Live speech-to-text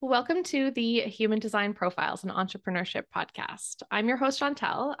Welcome to the Human Design Profiles and Entrepreneurship podcast. I'm your host,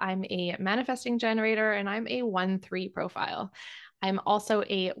 Chantel. I'm a manifesting generator and I'm a 1-3 profile. I'm also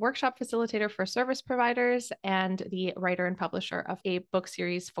a workshop facilitator for service providers and the writer and publisher of a book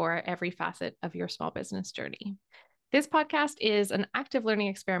series for every facet of your small business journey. This podcast is an active learning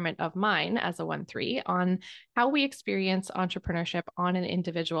experiment of mine as a 1-3 on how we experience entrepreneurship on an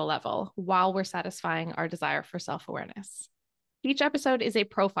individual level while we're satisfying our desire for self-awareness. Each episode is a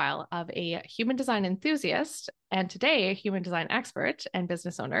profile of a human design enthusiast, and today a human design expert and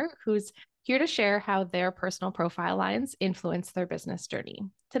business owner who's here to share how their personal profile lines influence their business journey.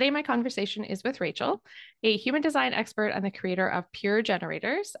 Today, my conversation is with Rachel, a human design expert and the creator of Pure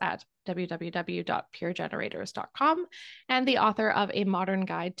Generators at www.puregenerators.com, and the author of A Modern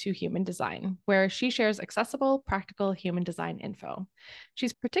Guide to Human Design, where she shares accessible, practical human design info.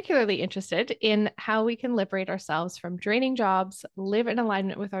 She's particularly interested in how we can liberate ourselves from draining jobs, live in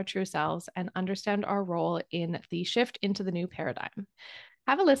alignment with our true selves, and understand our role in the shift into the new paradigm.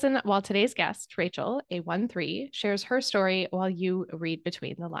 Have a listen while today's guest, Rachel, a 1-3, shares her story while you read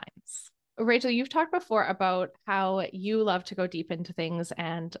between the lines. Rachel, you've talked before about how you love to go deep into things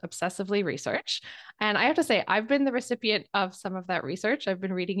and obsessively research. And I have to say, I've been the recipient of some of that research. I've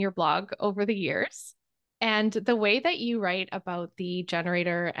been reading your blog over the years. And the way that you write about the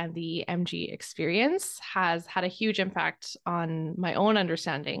generator and the MG experience has had a huge impact on my own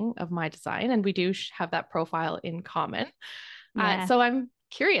understanding of my design. And we do have that profile in common. Yeah. So I'm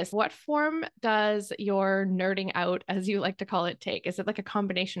curious, what form does your nerding out, as you like to call it, take? Is it like a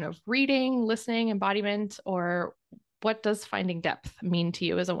combination of reading, listening, embodiment, or what does finding depth mean to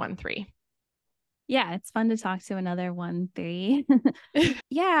you as a 1-3? Yeah, it's fun to talk to another 1-3.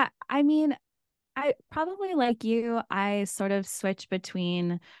 Yeah, I mean, I probably like you, I sort of switch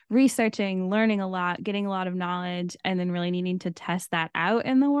between researching, learning a lot, getting a lot of knowledge, and then really needing to test that out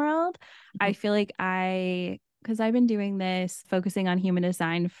in the world. I feel like because I've been doing this, focusing on human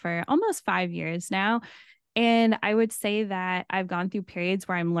design for almost 5 years now. And I would say that I've gone through periods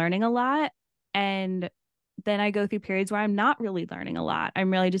where I'm learning a lot, and then I go through periods where I'm not really learning a lot.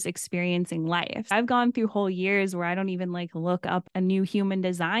 I'm really just experiencing life. I've gone through whole years where I don't even look up a new human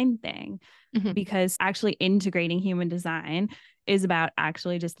design thing because actually integrating human design is about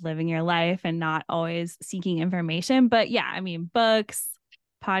actually just living your life and not always seeking information. But yeah, I mean, books,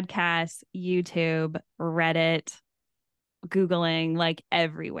 podcasts, YouTube, Reddit, Googling,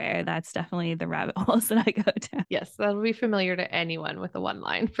 everywhere. That's definitely the rabbit holes that I go down. Yes, that'll be familiar to anyone with a 1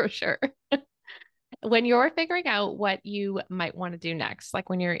 line for sure. When you're figuring out what you might want to do next, like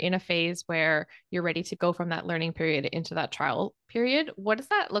when you're in a phase where you're ready to go from that learning period into that trial period, what does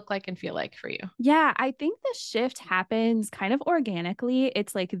that look like and feel like for you? Yeah, I think the shift happens kind of organically.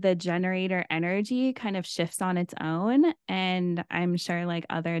 It's like the generator energy kind of shifts on its own. And I'm sure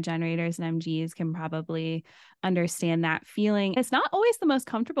other generators and MGs can probably understand that feeling. It's not always the most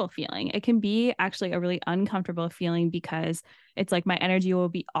comfortable feeling. It can be actually a really uncomfortable feeling because it's like my energy will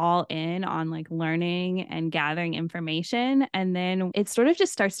be all in on learning and gathering information. And then it sort of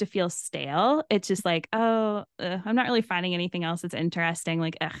just starts to feel stale. It's just I'm not really finding anything else that's interesting.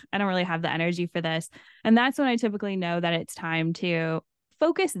 I don't really have the energy for this. And that's when I typically know that it's time to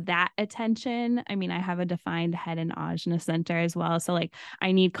focus that attention. I mean, I have a defined head and ajna center as well. So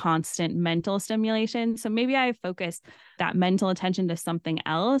I need constant mental stimulation. So maybe I focus that mental attention to something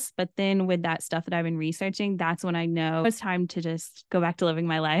else. But then with that stuff that I've been researching, that's when I know it's time to just go back to living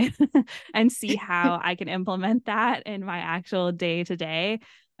my life and see how I can implement that in my actual day to day,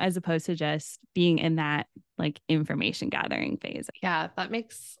 as opposed to just being in that information gathering phase. Yeah, that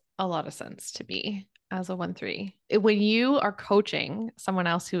makes a lot of sense to me as a 1-3. When you are coaching someone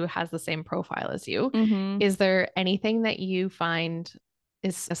else who has the same profile as you, is there anything that you find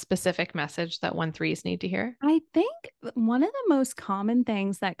is a specific message that 1-3s need to hear? I think one of the most common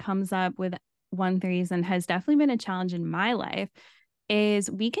things that comes up with 1-3s and has definitely been a challenge in my life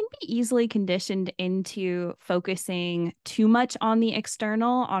is we can be easily conditioned into focusing too much on the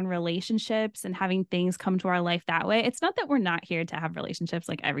external, on relationships and having things come to our life that way. It's not that we're not here to have relationships.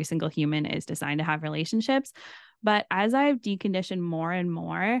 Every single human is designed to have relationships. But as I've deconditioned more and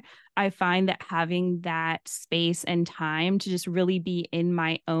more, I find that having that space and time to just really be in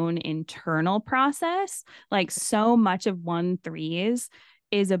my own internal process, so much of 1-3s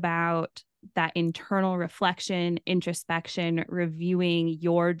is about that internal reflection, introspection, reviewing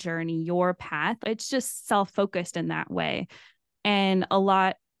your journey, your path. It's just self-focused in that way. And a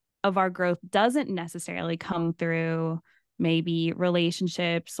lot of our growth doesn't necessarily come through maybe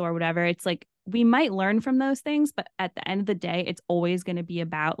relationships or whatever. It's we might learn from those things, but at the end of the day, it's always going to be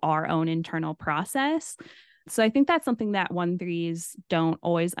about our own internal process. So I think that's something that 1-3s don't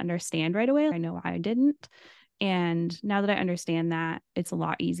always understand right away. I know I didn't. And now that I understand that, it's a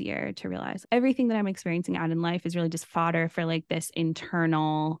lot easier to realize everything that I'm experiencing out in life is really just fodder for like this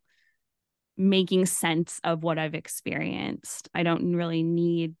internal making sense of what I've experienced. I don't really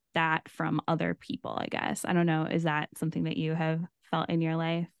need that from other people, I guess. I don't know. Is that something that you have felt in your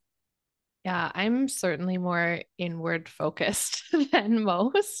life? Yeah, I'm certainly more inward focused than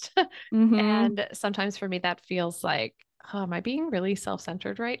most. Mm-hmm. And sometimes for me, that feels like, oh, am I being really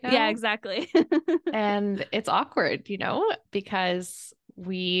self-centered right Yeah, now? exactly. And it's awkward, because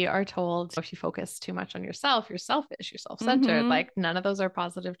we are told if you focus too much on yourself, you're selfish, you're self-centered. Mm-hmm. Like none of those are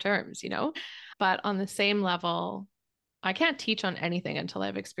positive terms. But on the same level, I can't teach on anything until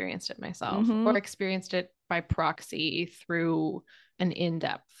I've experienced it myself Mm-hmm. or experienced it by proxy through an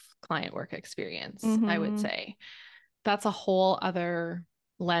in-depth client work experience, I would Mm-hmm. say. That's a whole other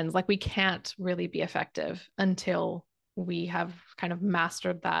lens. Like we can't really be effective until we have kind of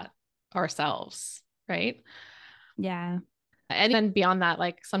mastered that ourselves, right? Yeah. And then beyond that,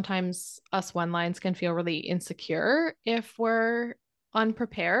 like sometimes us one lines can feel really insecure if we're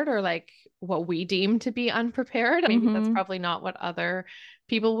unprepared or like what we deem to be unprepared. Maybe that's Mm-hmm. probably not what other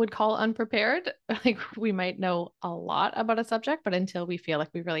people would call unprepared. Like we might know a lot about a subject, but until we feel like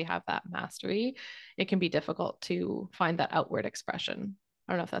we really have that mastery, it can be difficult to find that outward expression.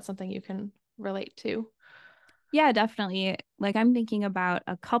 I don't know if that's something you can relate to. Yeah, definitely. Like I'm thinking about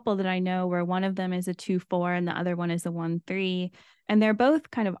a couple that I know where one of them is a 2-4 and the other one is a 1-3. And they're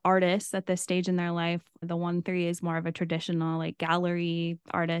both kind of artists at this stage in their life. The 1-3 is more of a traditional like gallery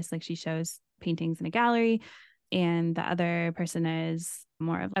artist, like she shows paintings in a gallery. And the other person is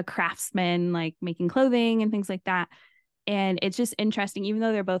more of a craftsman, like making clothing and things like that. And it's just interesting, even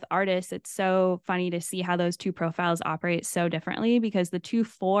though they're both artists, it's so funny to see how those two profiles operate so differently because the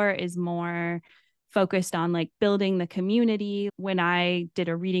 2-4 is more focused on like building the community. When I did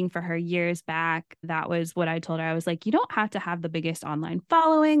a reading for her years back, that was what I told her. I was like, you don't have to have the biggest online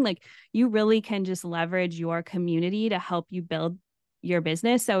following. Like, you really can just leverage your community to help you build your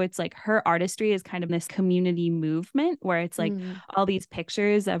business. So it's like her artistry is kind of this community movement where it's like Mm, all these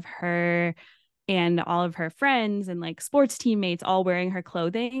pictures of her and all of her friends and like sports teammates all wearing her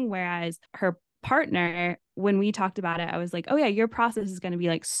clothing. Whereas her partner, when we talked about it, I was like, oh, yeah, your process is going to be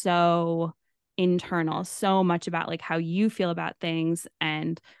like so internal, so much about like how you feel about things.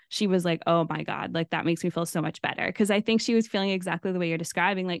 And she was like, oh my God, like that makes me feel so much better. Cause I think she was feeling exactly the way you're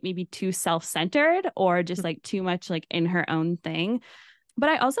describing, like maybe too self centered or just like too much like in her own thing. But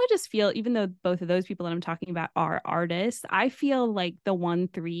I also just feel, even though both of those people that I'm talking about are artists, I feel like the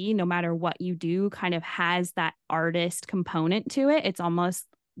 1-3, no matter what you do, kind of has that artist component to it. It's almost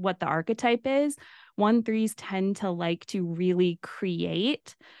what the archetype is. 1-3s tend to like to really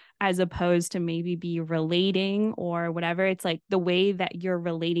create as opposed to maybe be relating or whatever. It's like the way that you're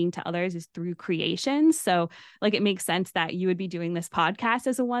relating to others is through creation. So like it makes sense that you would be doing this podcast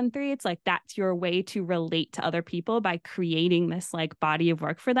as a 1-3. It's like that's your way to relate to other people by creating this like body of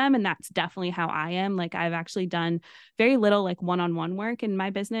work for them. And that's definitely how I am. Like I've actually done very little like one-on-one work in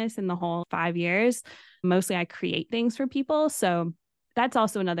my business in the whole 5 years. Mostly I create things for people. So that's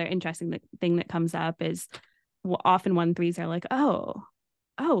also another interesting thing that comes up is often 1-3s are like, oh,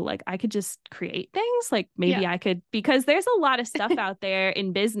 like I could just create things. Like yeah. maybe I could, because there's a lot of stuff out there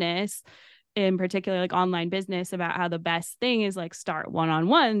in business, in particular, like online business, about how the best thing is like start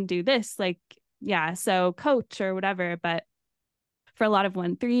one-on-one, do this, like, yeah, so coach or whatever. But for a lot of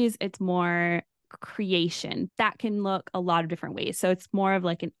 1-3s, it's more creation that can look a lot of different ways. So it's more of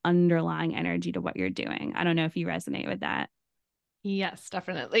like an underlying energy to what you're doing. I don't know if you resonate with that. Yes,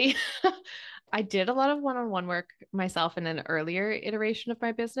 definitely. I did a lot of one-on-one work myself in an earlier iteration of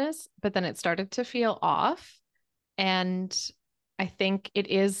my business, but then it started to feel off. And I think it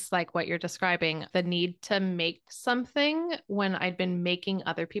is like what you're describing, the need to make something when I'd been making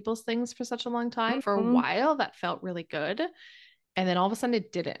other people's things for such a long time. For a Mm-hmm. while, that felt really good. And then all of a sudden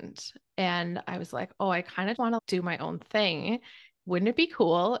it didn't. And I was like, oh, I kind of want to do my own thing. Wouldn't it be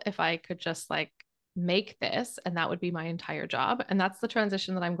cool if I could just like make this and that would be my entire job? And that's the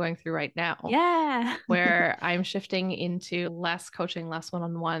transition that I'm going through right now, Yeah. where I'm shifting into less coaching, less one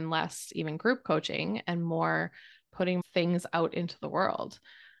on one, less even group coaching, and more putting things out into the world.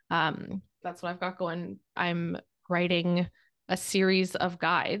 That's what I've got going. I'm writing a series of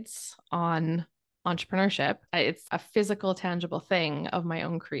guides on entrepreneurship. It's a physical, tangible thing of my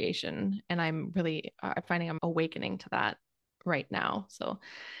own creation. And I'm really finding I'm awakening to that right now. So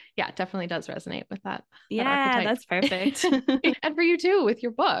yeah, it definitely does resonate with that Yeah, archetype. that's perfect. And for you too, with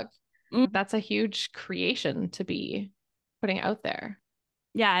your book, that's a huge creation to be putting out there.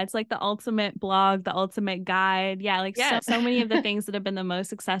 Yeah, it's like the ultimate blog, the ultimate guide. Yeah, like Yes. so many of the things that have been the most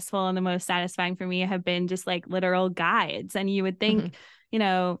successful and the most satisfying for me have been just like literal guides. And you would think, Mhm. you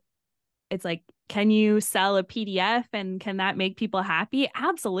know, it's like, can you sell a PDF and can that make people happy?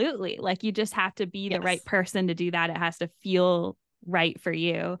 Absolutely. Like you just have to be the right Yes. person to do that. It has to feel right for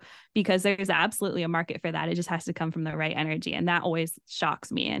you because there's absolutely a market for that. It just has to come from the right energy. And that always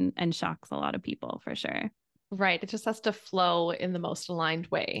shocks me and shocks a lot of people for sure. Right. It just has to flow in the most aligned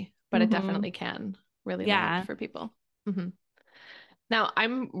way, but it Mm-hmm. definitely can really land Yeah. for people. Hmm. Now,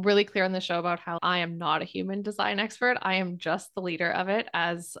 I'm really clear on the show about how I am not a human design expert. I am just the leader of it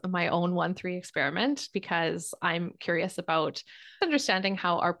as my own 1-3 experiment because I'm curious about understanding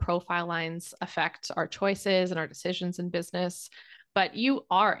how our profile lines affect our choices and our decisions in business. But you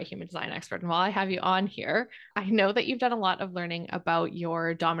are a human design expert. And while I have you on here, I know that you've done a lot of learning about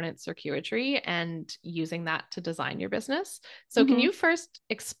your dominant circuitry and using that to design your business. So, can Mm-hmm. you first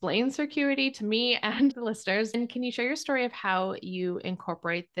explain circuity to me and the listeners? And can you share your story of how you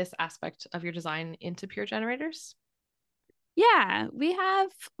incorporate this aspect of your design into pure generators? Yeah, we have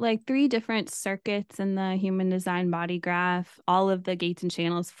like three different circuits in the human design body graph. All of the gates and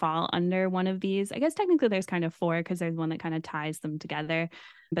channels fall under one of these. I guess technically there's kind of four because there's one that kind of ties them together.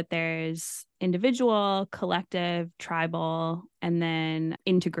 But there's individual, collective, tribal, and then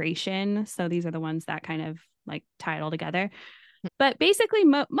integration. So these are the ones that kind of like tie it all together. But basically,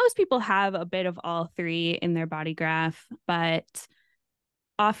 most people have a bit of all three in their body graph, but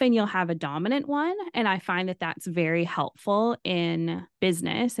often you'll have a dominant one. And I find that that's very helpful in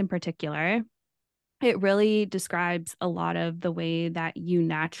business in particular. It really describes a lot of the way that you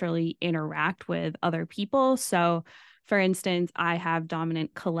naturally interact with other people. So, for instance, I have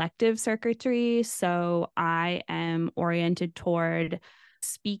dominant collective circuitry. So, I am oriented toward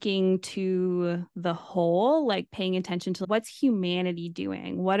speaking to the whole, like paying attention to what's humanity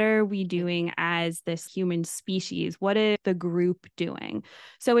doing? What are we doing as this human species? What is the group doing?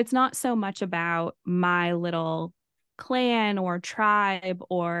 So, it's not so much about my little clan or tribe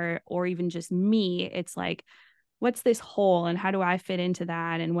or even just me. It's like, what's this whole and how do I fit into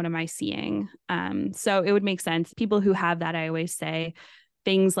that and what am I seeing? So it would make sense. People who have that, I always say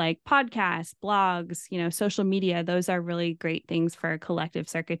things like podcasts, blogs, social media, those are really great things for collective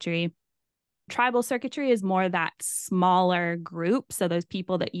circuitry. Tribal circuitry is more that smaller group. So those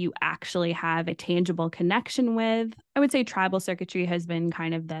people that you actually have a tangible connection with. I would say tribal circuitry has been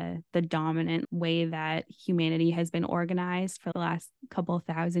kind of the dominant way that humanity has been organized for the last couple of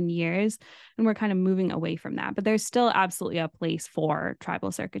thousand years. And we're kind of moving away from that. But there's still absolutely a place for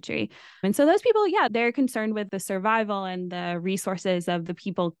tribal circuitry. And so those people, yeah, they're concerned with the survival and the resources of the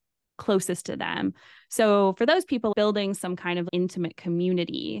people closest to them. So for those people, building some kind of intimate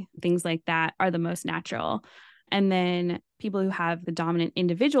community, things like that are the most natural. And then people who have the dominant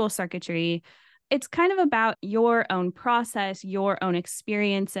individual circuitry, it's kind of about your own process, your own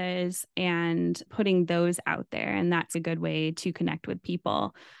experiences, and putting those out there. And that's a good way to connect with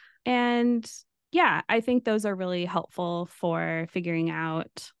people. And yeah, I think those are really helpful for figuring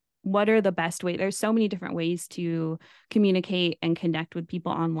out what are the best ways. There's so many different ways to communicate and connect with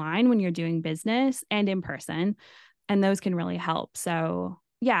people online when you're doing business and in person, and those can really help. So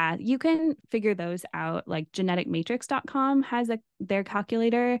yeah, you can figure those out. Like geneticmatrix.com has their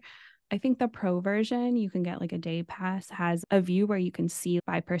calculator. I think the pro version, you can get like a day pass, has a view where you can see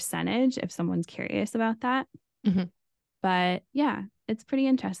by percentage if someone's curious about that. Mhm. But yeah, it's pretty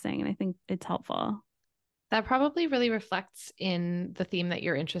interesting and I think it's helpful. That probably really reflects in the theme that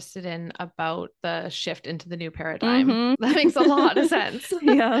you're interested in about the shift into the new paradigm. Mm-hmm. That makes a lot of sense.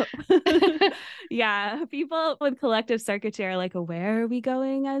 Yep. Yeah. People with collective circuitry are like, where are we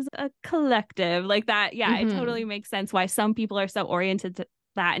going as a collective? Like that. Yeah, it totally Hmm. makes sense why some people are so oriented to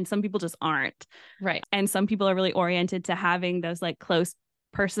that and some people just aren't. Right. And some people are really oriented to having those like close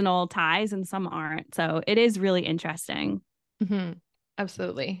personal ties and some aren't. So it is really interesting. Hmm.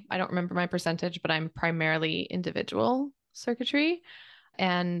 Absolutely. I don't remember my percentage, but I'm primarily individual circuitry.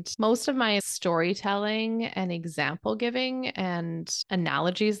 And most of my storytelling and example giving and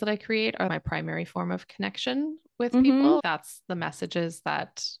analogies that I create are my primary form of connection with Mm-hmm. people. That's the messages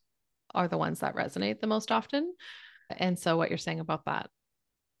that are the ones that resonate the most often. And so, what you're saying about that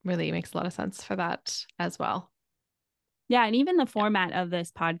really makes a lot of sense for that as well. Yeah. And even the Yeah. format of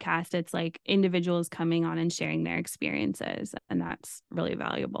this podcast, it's like individuals coming on and sharing their experiences. And that's really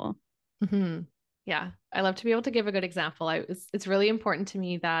valuable. Hmm. Yeah. I love to be able to give a good example. It's really important to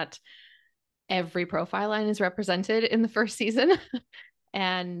me that every profile line is represented in the first season.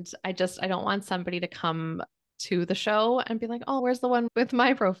 And I don't want somebody to come to the show and be like, oh, where's the one with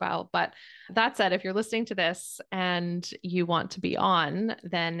my profile? But that said, if you're listening to this and you want to be on,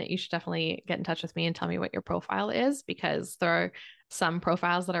 then you should definitely get in touch with me and tell me what your profile is, because there are some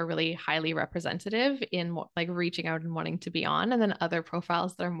profiles that are really highly representative in like reaching out and wanting to be on, and then other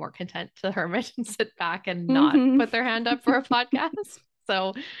profiles that are more content to hermit and sit back and not put their hand up for a podcast.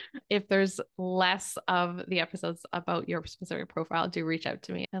 So if there's less of the episodes about your specific profile, do reach out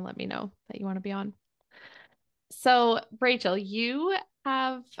to me and let me know that you want to be on. So, Rachel, you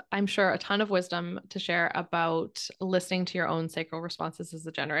have, I'm sure, a ton of wisdom to share about listening to your own sacral responses as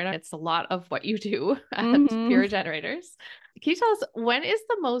a generator. It's a lot of what you do at Pure Generators. Can you tell us, when is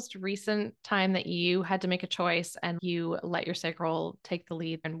the most recent time that you had to make a choice and you let your sacral take the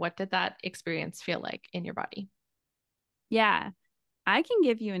lead? And what did that experience feel like in your body? Yeah. I can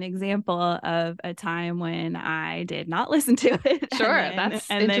give you an example of a time when I did not listen to it. Sure, that's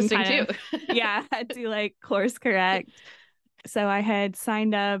interesting too. Yeah, had to like course correct. So I had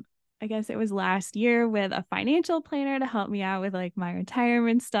signed up, I guess it was last year, with a financial planner to help me out with like my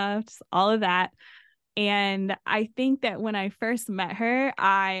retirement stuff, all of that. And I think that when I first met her,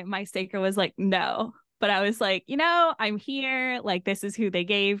 my sacral was like, no. But I was like, I'm here. Like, this is who they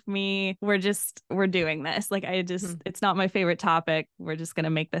gave me. We're doing this. Like, it's not my favorite topic. We're just going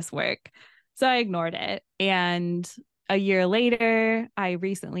to make this work. So I ignored it. And a year later, I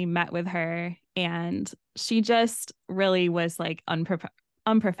recently met with her, and she just really was like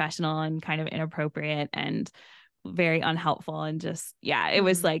unprofessional and kind of inappropriate and very unhelpful. And just, yeah, it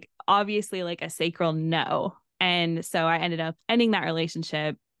was like obviously like a sacral no. And so I ended up ending that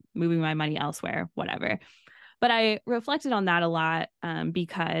relationship, moving my money elsewhere, whatever. But I reflected on that a lot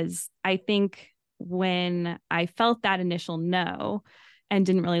because I think when I felt that initial no and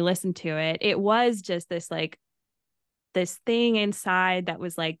didn't really listen to it, it was just this thing inside that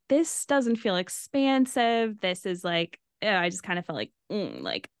was like, this doesn't feel expansive. This is like, I just kind of felt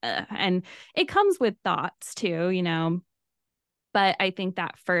like, and it comes with thoughts too, but I think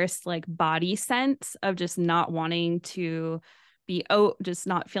that first like body sense of just not wanting to be just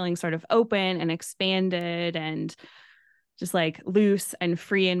not feeling sort of open and expanded and just like loose and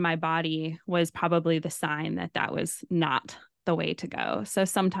free in my body was probably the sign that was not the way to go. So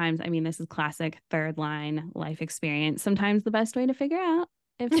sometimes, I mean, this is classic third line life experience. Sometimes the best way to figure out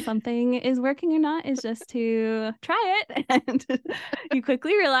if something is working or not is just to try it, and you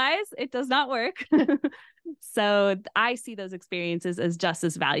quickly realize it does not work. So I see those experiences as just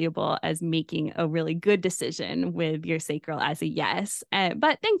as valuable as making a really good decision with your sacral as a yes.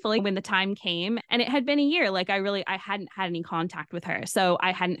 But thankfully, when the time came, and it had been a year, like I hadn't had any contact with her. So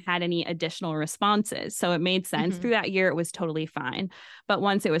I hadn't had any additional responses. So it made sense. Through that year, it was totally fine. But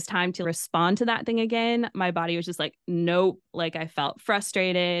once it was time to respond to that thing again, my body was just like, nope. Like I felt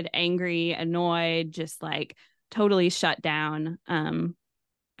frustrated, angry, annoyed, just like totally shut down.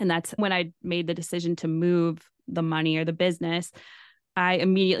 And that's when I made the decision to move the money or the business. I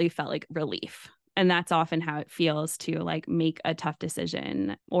immediately felt like relief. And that's often how it feels to like make a tough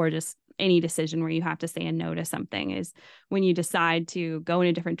decision, or just any decision where you have to say a no to something, is when you decide to go in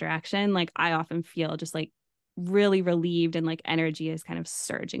a different direction. Like I often feel just like really relieved, and like energy is kind of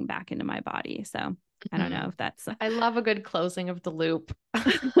surging back into my body. So I don't know if that's... I love a good closing of the loop.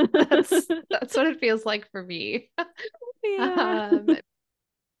 That's what it feels like for me. Yeah.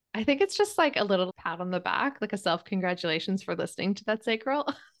 I think it's just like a little pat on the back, like a self-congratulations for listening to that sacral.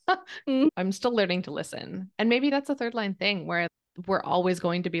 I'm still learning to listen. And maybe that's a third line thing where we're always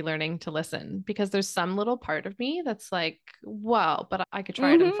going to be learning to listen, because there's some little part of me that's like, wow, but I could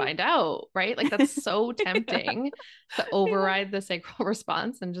try it and find out, right? Like that's so tempting to override the sacral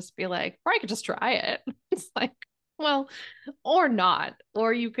response and just be like, or I could just try it. It's like, well, or not.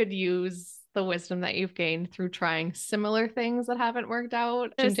 Or you could use the wisdom that you've gained through trying similar things that haven't worked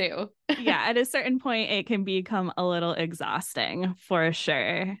out too. Yeah, at a certain point, it can become a little exhausting for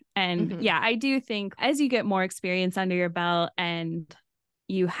sure. And yeah, I do think as you get more experience under your belt and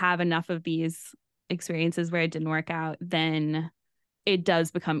you have enough of these experiences where it didn't work out, then it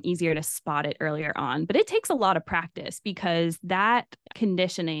does become easier to spot it earlier on. But it takes a lot of practice, because that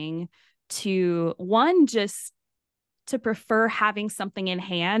conditioning to just to prefer having something in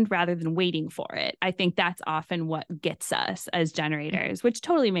hand rather than waiting for it. I think that's often what gets us as generators, which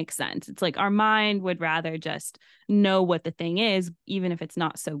totally makes sense. It's like our mind would rather just know what the thing is, even if it's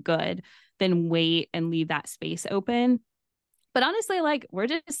not so good, than wait and leave that space open. But honestly, like we're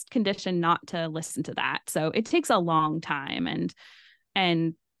just conditioned not to listen to that. So it takes a long time,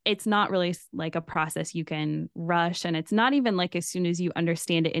 and it's not really like a process you can rush. And it's not even like as soon as you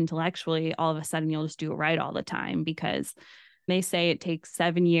understand it intellectually, all of a sudden you'll just do it right all the time, because They say it takes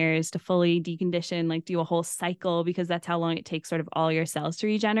 7 years to fully decondition, like do a whole cycle, because that's how long it takes sort of all your cells to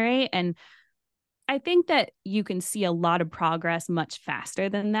regenerate. And I think that you can see a lot of progress much faster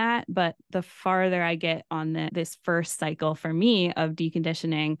than that. But the farther I get on this first cycle for me of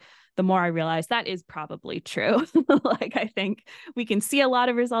deconditioning, the more I realize that is probably true. Like, I think we can see a lot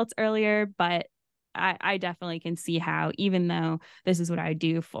of results earlier, but I definitely can see how, even though this is what I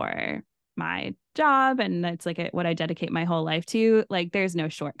do for my job and that's like what I dedicate my whole life to, like there's no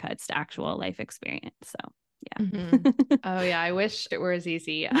shortcuts to actual life experience. So yeah. Mm-hmm. Oh yeah, I wish it were as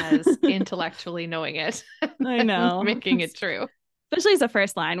easy as intellectually knowing it I and know. making it true. Especially as the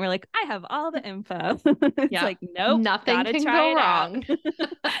first line, we're like, I have all the info. It's Yeah, like, nope, nothing gotta can try go it out.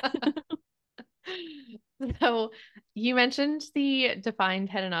 wrong. So you mentioned the defined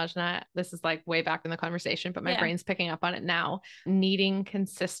head and ajna. This is like way back in the conversation, but my Yeah. brain's picking up on it now. Needing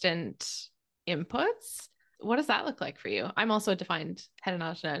consistent inputs. What does that look like for you? I'm also a defined head and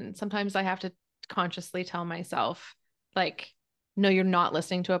ajna, and sometimes I have to consciously tell myself, like, no, you're not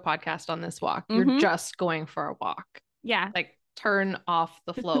listening to a podcast on this walk. You're Mm-hmm. just going for a walk. Yeah. Like, turn off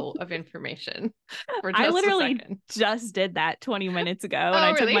the flow of information for I just a literally second. just did that 20 minutes ago when Oh,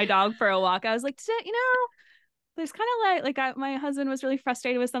 I took really? my dog for a walk. I was like, there's kind of my husband was really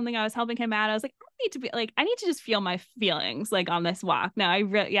frustrated with something. I was helping him out. I was like, I need to just feel my feelings like on this walk. Now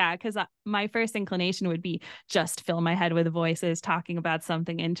because my first inclination would be just fill my head with voices talking about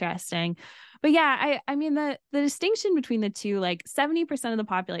something interesting. But yeah, I mean the distinction between the two, like 70% of the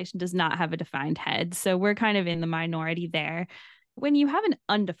population does not have a defined head. So we're kind of in the minority there. When you have an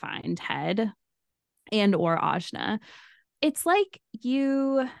undefined head and or ajna, it's like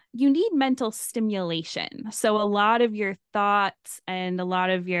you need mental stimulation. So a lot of your thoughts and a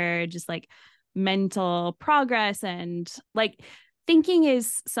lot of your just like mental progress and like thinking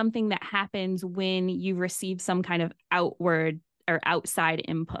is something that happens when you receive some kind of outward or outside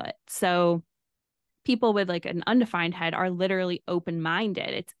input. So people with like an undefined head are literally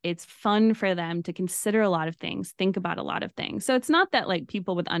open-minded. It's fun for them to consider a lot of things, think about a lot of things. So it's not that like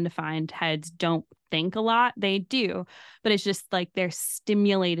people with undefined heads don't think a lot. They do, but it's just like they're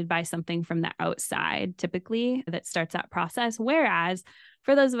stimulated by something from the outside typically that starts that process. Whereas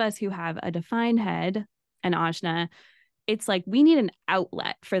for those of us who have a defined head and ajna, it's like we need an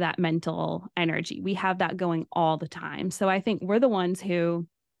outlet for that mental energy. We have that going all the time. So I think we're the ones who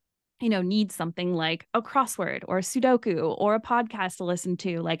need something like a crossword or a Sudoku or a podcast to listen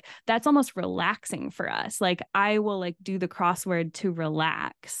to. Like that's almost relaxing for us. Like I will like do the crossword to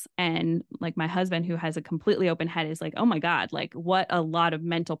relax. And like my husband, who has a completely open head, is like, oh my God, like what a lot of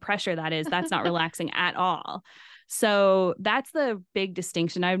mental pressure that is. That's not relaxing at all. So that's the big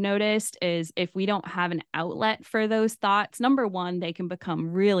distinction I've noticed is if we don't have an outlet for those thoughts, number one, they can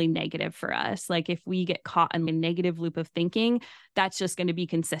become really negative for us. Like if we get caught in a negative loop of thinking, that's just going to be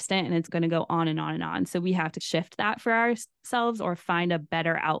consistent and it's going to go on and on and on. So we have to shift that for ourselves or find a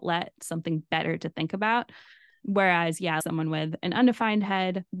better outlet, something better to think about. Whereas, yeah, someone with an undefined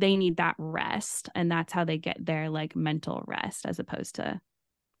head, they need that rest. And that's how they get their like mental rest as opposed to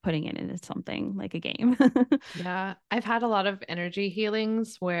putting it into something like a game. Yeah, I've had a lot of energy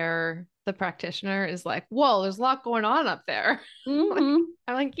healings where the practitioner is like, "Whoa, there's a lot going on up there." Like, Mm-hmm.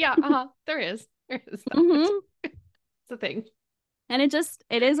 I'm like, "Yeah, there is. There is that. Mm-hmm. It's a thing." And it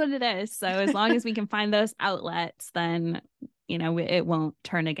is what it is. So as long as we can find those outlets, then, it won't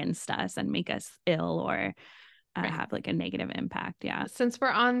turn against us and make us ill or Right. have like a negative impact. Yeah. Since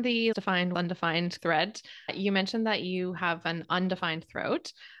we're on the defined, undefined thread, you mentioned that you have an undefined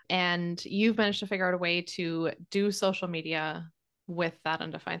throat and you've managed to figure out a way to do social media with that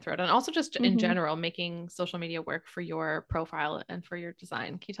undefined throat and also just in Mm-hmm. general, making social media work for your profile and for your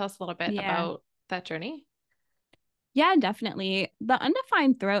design. Can you tell us a little bit Yeah. about that journey? Yeah, definitely. The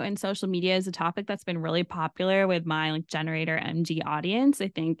undefined throat in social media is a topic that's been really popular with my like generator MG audience. I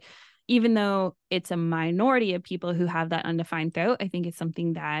think even though it's a minority of people who have that undefined throat, I think it's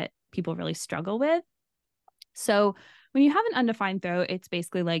something that people really struggle with. So when you have an undefined throat, it's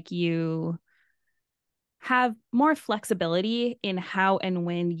basically like you have more flexibility in how and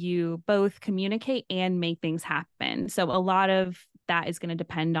when you both communicate and make things happen. So a lot of that is going to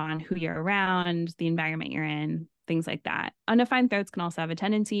depend on who you're around, the environment you're in, things like that. Undefined throats can also have a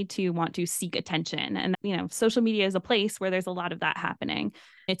tendency to want to seek attention. And, social media is a place where there's a lot of that happening.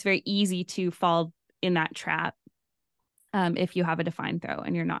 It's very easy to fall in that trap. if you have a defined throat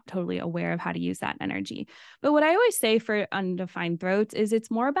and you're not totally aware of how to use that energy. But what I always say for undefined throats is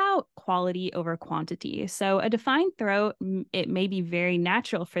it's more about quality over quantity. So a defined throat, it may be very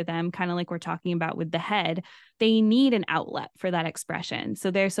natural for them, kind of like we're talking about with the head. They need an outlet for that expression.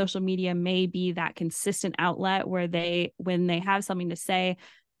 So their social media may be that consistent outlet where when they have something to say,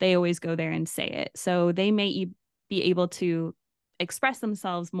 they always go there and say it. So they may be able to express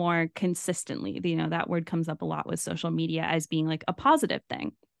themselves more consistently. That word comes up a lot with social media as being like a positive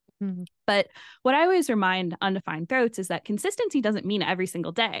thing. Mm-hmm. But what I always remind undefined throats is that consistency doesn't mean every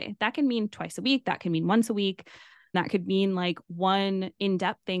single day. That can mean twice a week. That can mean once a week. That could mean like one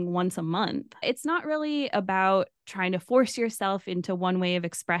in-depth thing once a month. It's not really about trying to force yourself into one way of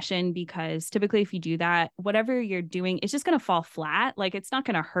expression, because typically if you do that, whatever you're doing, it's just going to fall flat. Like it's not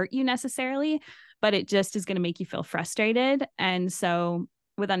going to hurt you necessarily, but it just is going to make you feel frustrated. And so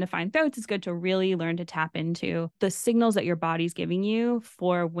with undefined throats, it's good to really learn to tap into the signals that your body's giving you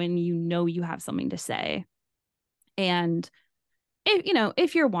for when you know you have something to say. And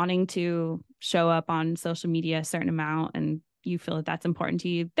if you're wanting to show up on social media a certain amount and you feel that that's important to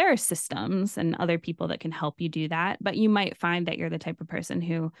you, there are systems and other people that can help you do that. But you might find that you're the type of person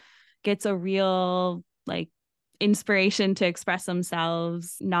who gets a real like inspiration to express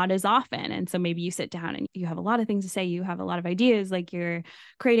themselves not as often. And so maybe you sit down and you have a lot of things to say, you have a lot of ideas, like you're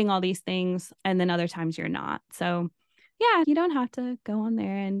creating all these things, and then other times you're not. So yeah, you don't have to go on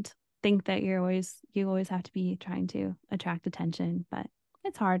there and think that you always have to be trying to attract attention, but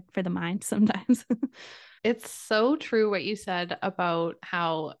it's hard for the mind sometimes. It's so true what you said about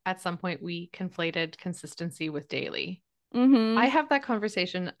how at some point we conflated consistency with daily. Mm-hmm. I have that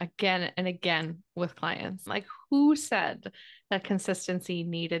conversation again and again with clients. Like, who said that consistency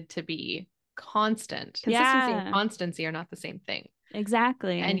needed to be constant? Consistency and constancy are not the same thing.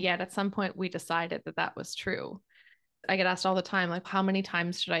 Exactly. And yet at some point we decided that that was true. I get asked all the time, like, how many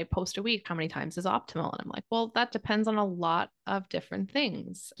times should I post a week? How many times is optimal? And I'm like, well, that depends on a lot of different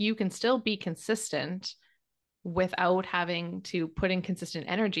things. You can still be consistent without having to put in consistent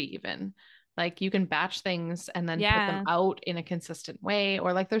energy, even. Like you can batch things and then put them out in a consistent way,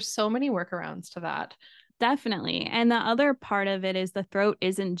 or like there's so many workarounds to that. Definitely. And the other part of it is the throat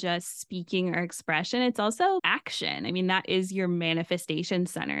isn't just speaking or expression, it's also action. I mean, that is your manifestation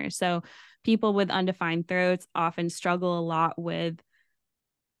center. So people with undefined throats often struggle a lot with,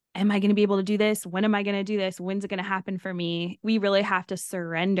 am I going to be able to do this? When am I going to do this? When's it going to happen for me? We really have to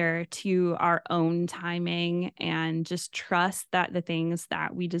surrender to our own timing and just trust that the things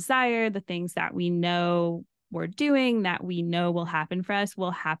that we desire, the things that we know we're doing, that we know will happen for us,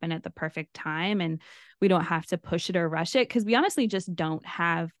 will happen at the perfect time. And we don't have to push it or rush it, because we honestly just don't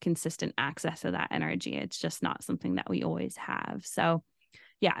have consistent access to that energy. It's just not something that we always have. So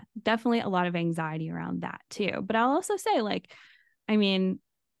yeah, definitely a lot of anxiety around that too. But I'll also say, like, I mean,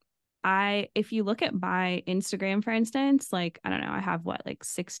 if you look at my Instagram, for instance, like, I don't know, I have like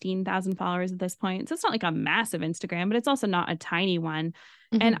 16,000 followers at this point. So it's not like a massive Instagram, but it's also not a tiny one.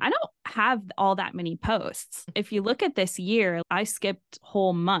 Mm-hmm. And I don't have all that many posts. If you look at this year, I skipped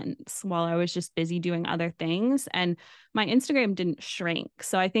whole months while I was just busy doing other things, and my Instagram didn't shrink.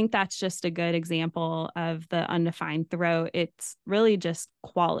 So I think that's just a good example of the undefined throat. It's really just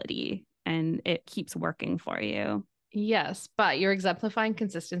quality, and it keeps working for you. Yes, but you're exemplifying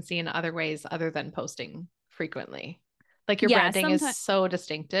consistency in other ways other than posting frequently. Like your branding is so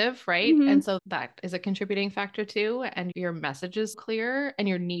distinctive, right? Mm-hmm. And so that is a contributing factor too. And your message is clear and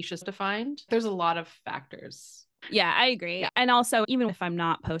your niche is defined. There's a lot of factors. Yeah, I agree. Yeah. And also, even if I'm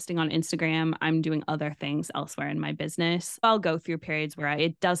not posting on Instagram, I'm doing other things elsewhere in my business. I'll go through periods where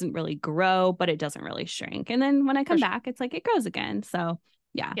it doesn't really grow, but it doesn't really shrink. And then when I come back, it's like it grows again. So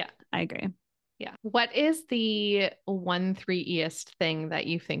yeah, I agree. Yeah. What is the 1-3-iest thing that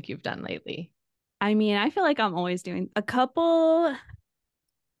you think you've done lately? I mean, I feel like I'm always doing a couple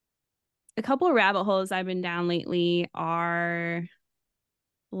rabbit holes I've been down lately are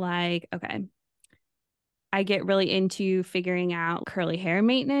like, okay, I get really into figuring out curly hair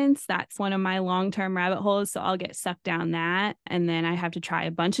maintenance. That's one of my long-term rabbit holes. So I'll get sucked down that. And then I have to try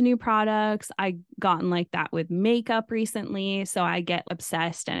a bunch of new products. I gotten like that with makeup recently. So I get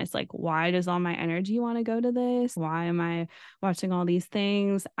obsessed, and it's like, why does all my energy want to go to this? Why am I watching all these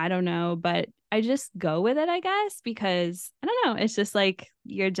things? I don't know, but I just go with it, I guess, because I don't know. It's just like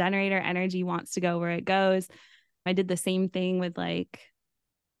your generator energy wants to go where it goes. I did the same thing with like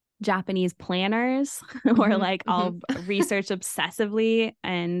Japanese planners, where like I'll research obsessively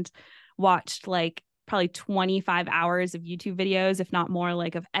and watched like probably 25 hours of YouTube videos, if not more,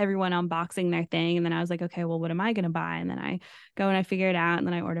 like of everyone unboxing their thing. And then I was like, okay, well, what am I going to buy? And then I go and I figure it out. And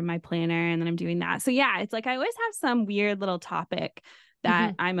then I order my planner and then I'm doing that. So yeah, it's like I always have some weird little topic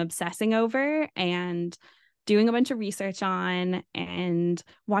that I'm obsessing over and doing a bunch of research on and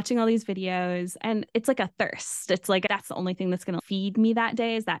watching all these videos. And it's like a thirst. It's like that's the only thing that's going to feed me that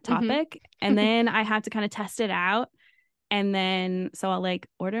day is that topic. And then I have to kind of test it out. And then so I'll like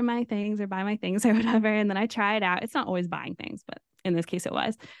order my things or buy my things or whatever. And then I try it out. It's not always buying things, but in this case it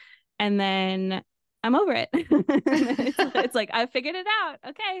was. And then I'm over it. It's like I figured it out.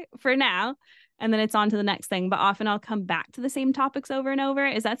 Okay, for now. And then it's on to the next thing. But often I'll come back to the same topics over and over.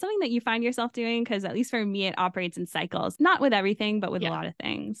 Is that something that you find yourself doing? Because at least for me, it operates in cycles, not with everything, but with a Yeah. lot of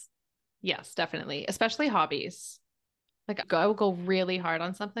things. Yes, definitely. Especially hobbies. Like I will go really hard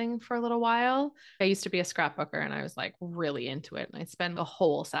on something for a little while. I used to be a scrapbooker and I was like really into it. And I'd spend a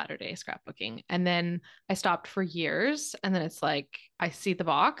whole Saturday scrapbooking. And then I stopped for years. And then it's like I see the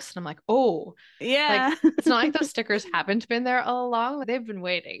box and I'm like, oh, like Yeah. it's not like those stickers haven't been there all along. They've been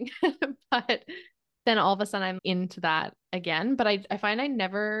waiting. But then all of a sudden I'm into that again. But I find I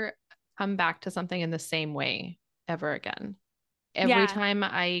never come back to something in the same way ever again. Every Yeah. time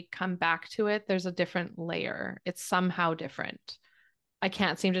I come back to it, there's a different layer. It's somehow different. I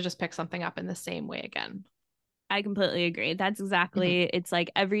can't seem to just pick something up in the same way again. I completely agree. That's Mhm. exactly, it's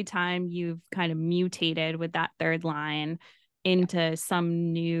like every time you've kind of mutated with that third line Yeah, into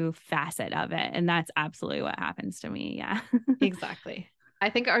some new facet of it. And that's absolutely what happens to me. Yeah. exactly. I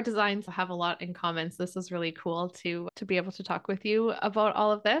think our designs have a lot in common. So this is really cool to be able to talk with you about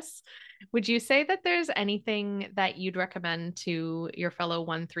all of this. Would you say that there's anything that you'd recommend to your fellow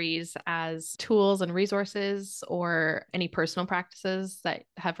 1-3s as tools and resources or any personal practices that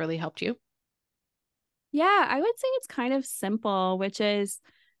have really helped you? Yeah, I would say it's kind of simple, which is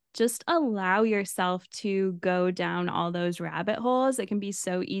just allow yourself to go down all those rabbit holes. It can be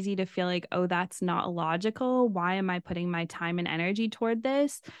so easy to feel like, oh, that's not logical. Why am I putting my time and energy toward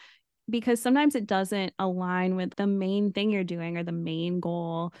this? Because sometimes it doesn't align with the main thing you're doing or the main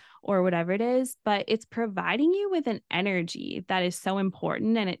goal or whatever it is, but it's providing you with an energy that is so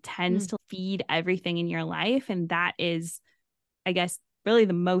important and it tends Mm. to feed everything in your life. And that is, I guess, really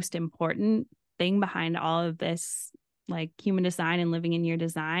the most important thing behind all of this, like human design and living in your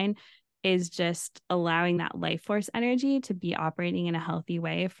design, is just allowing that life force energy to be operating in a healthy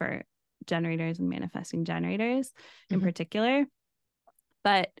way for generators and manifesting generators in Mhm. particular.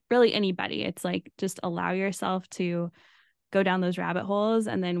 But really, anybody, it's like just allow yourself to go down those rabbit holes.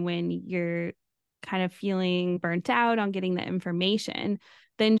 And then when you're kind of feeling burnt out on getting the information,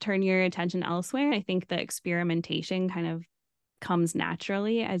 then turn your attention elsewhere. I think the experimentation kind of comes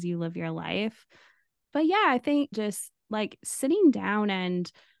naturally as you live your life. But yeah, I think just like sitting down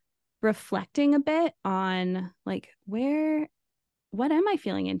and reflecting a bit on like what am I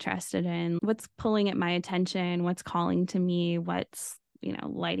feeling interested in? What's pulling at my attention? What's calling to me? What's,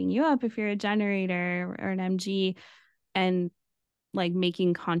 lighting you up if you're a generator or an MG, and like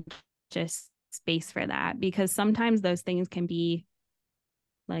making conscious space for that, because sometimes those things can be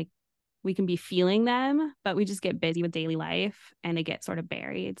like we can be feeling them, but we just get busy with daily life and they get sort of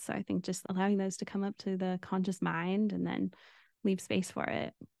buried. So I think just allowing those to come up to the conscious mind and then leave space for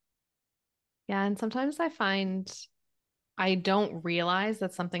it. Yeah, and sometimes I find I don't realize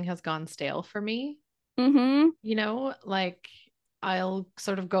that something has gone stale for me. Mm-hmm. Like I'll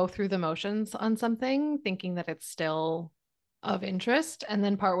sort of go through the motions on something thinking that it's still of interest. And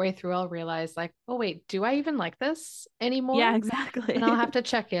then partway through, I'll realize, like, oh, wait, do I even like this Yeah, anymore? And I'll exactly. have to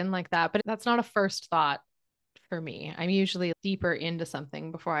check in like that. But that's not a first thought for me. I'm usually deeper into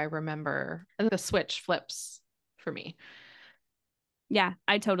something before I remember. And the switch flips for me. Yeah,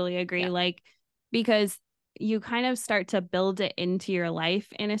 I totally agree. Yeah. Like, because you kind of start to build it into your life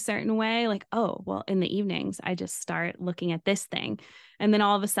in a certain way. Like, oh, well, in the evenings, I just start looking at this thing. And then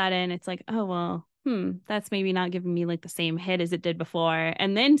all of a sudden it's like, oh, well, that's maybe not giving me like the same hit as it did before.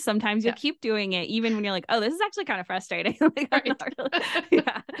 And then sometimes you'll Yeah. keep doing it, even when you're like, oh, this is actually kind of frustrating. Like, I'm Right. not really,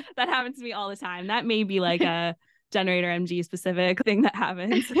 yeah, that happens to me all the time. That may be like a generator MG specific thing that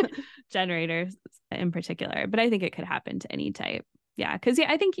happens, generators in particular, but I think it could happen to any type. Yeah, because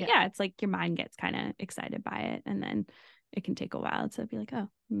I think Yeah. it's like your mind gets kind of excited by it, and then it can take a while to be like, oh,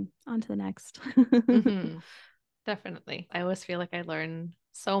 on to the next. Hmm. Definitely. I always feel like I learn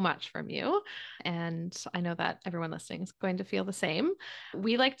so much from you. And I know that everyone listening is going to feel the same.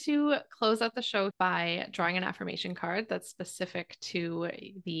 We like to close out the show by drawing an affirmation card that's specific to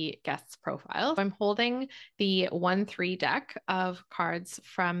the guest's profile. I'm holding the 1-3 deck of cards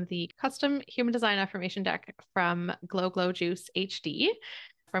from the custom human design affirmation deck from Glow Glow Juice HD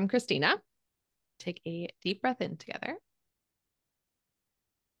from Christina. take a deep breath in together.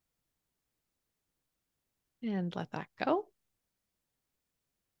 And let that go.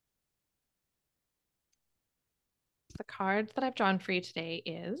 The card that I've drawn for you today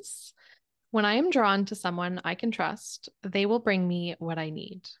is, when I am drawn to someone I can trust, they will bring me what I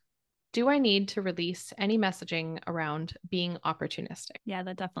need. Do I need to release any messaging around being opportunistic? Yeah,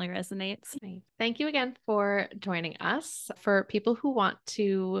 that definitely resonates. Thank you again for joining us. For people who want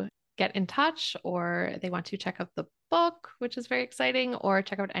to get in touch or they want to check out the book, which is very exciting, or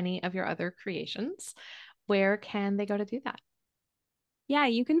check out any of your other creations, where can they go to do that? Yeah,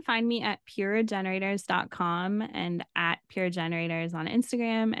 you can find me at puregenerators.com and at puregenerators on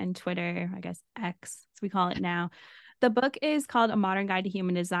Instagram and Twitter, I guess X, as we call it now. The book is called A Modern Guide to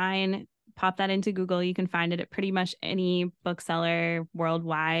Human Design. Pop that into Google. You can find it at pretty much any bookseller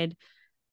worldwide.